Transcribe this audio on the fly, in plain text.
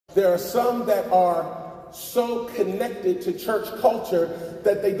There are some that are so connected to church culture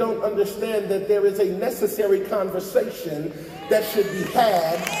that they don't understand that there is a necessary conversation that should be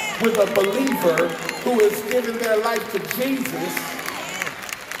had with a believer who has given their life to Jesus.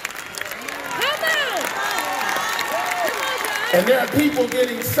 And there are people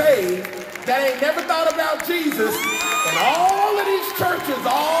getting saved that ain't never thought about Jesus. And all of these churches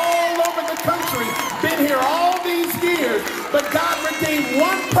all over the country been here all these years, but God redeemed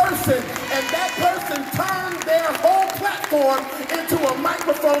one person, and that person turned their whole platform into a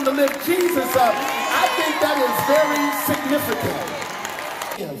microphone to lift Jesus up. I think that is very significant.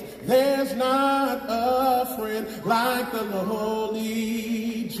 There's not a friend like the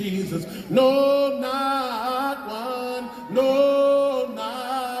holy Jesus. No, not one. No,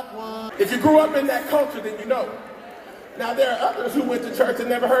 not one. If you grew up in that culture, then you know. Now, there are others who went to church and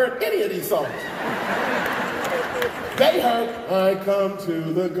never heard any of these songs. They heard, I come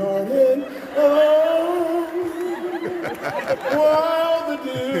to the garden while the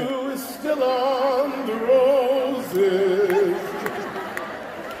dew is still on the roses.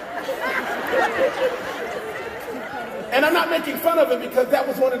 And I'm not making fun of it because that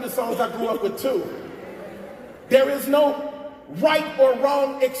was one of the songs I grew up with too. There is no right or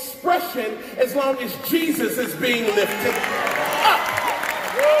wrong expression as long as Jesus is being lifted up.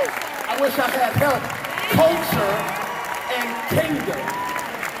 I wish I had help. Culture and kingdom.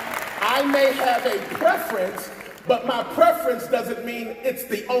 I may have a preference, but my preference doesn't mean it's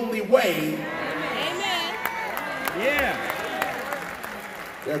the only way. Amen. Yeah.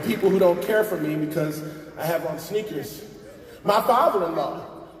 There are people who don't care for me because I have on sneakers. My father-in-law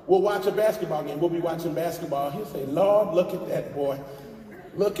will watch a basketball game. We'll be watching basketball. He'll say, Lord, look at that boy.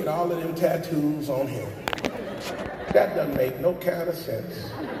 Look at all of them tattoos on him. That doesn't make no kind of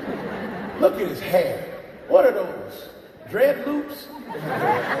sense. Look at his hair. What are those? Dread loops?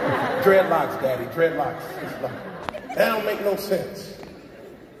 Dreadlocks, Daddy, dreadlocks. That don't make no sense.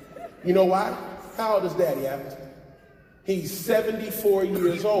 You know why? How old is Daddy, Abbott? He's 74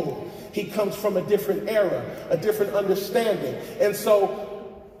 years old. He comes from a different era, a different understanding. And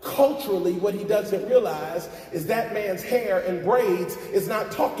so culturally, what he doesn't realize is that man's hair and braids is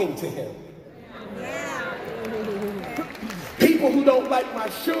not talking to him. Yeah. People who don't like my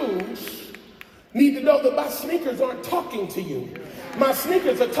shoes need to know that my sneakers aren't talking to you. My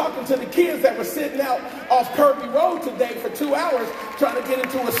sneakers are talking to the kids that were sitting out off Kirby Road today for 2 hours trying to get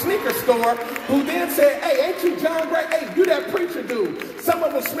into a sneaker store, who then said, hey, ain't you John Gray? Hey, you that preacher dude. Some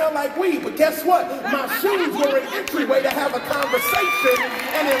of them smell like weed, but guess what? My shoes were an entryway to have a conversation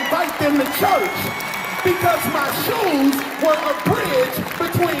and invite them to church, because my shoes were a bridge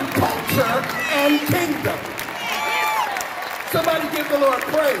between culture and kingdom. Somebody give the Lord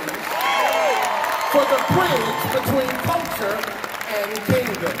praise for the bridge between culture and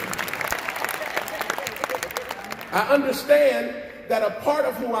kingdom. I understand that a part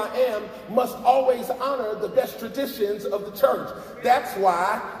of who I am must always honor the best traditions of the church. That's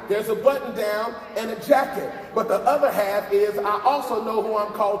why there's a button down and a jacket. But the other half is I also know who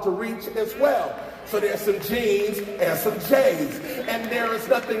I'm called to reach as well. So there's some jeans and some J's. And there is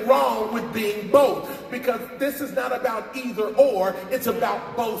nothing wrong with being both, because this is not about either or, it's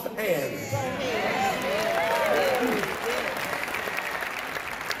about both and.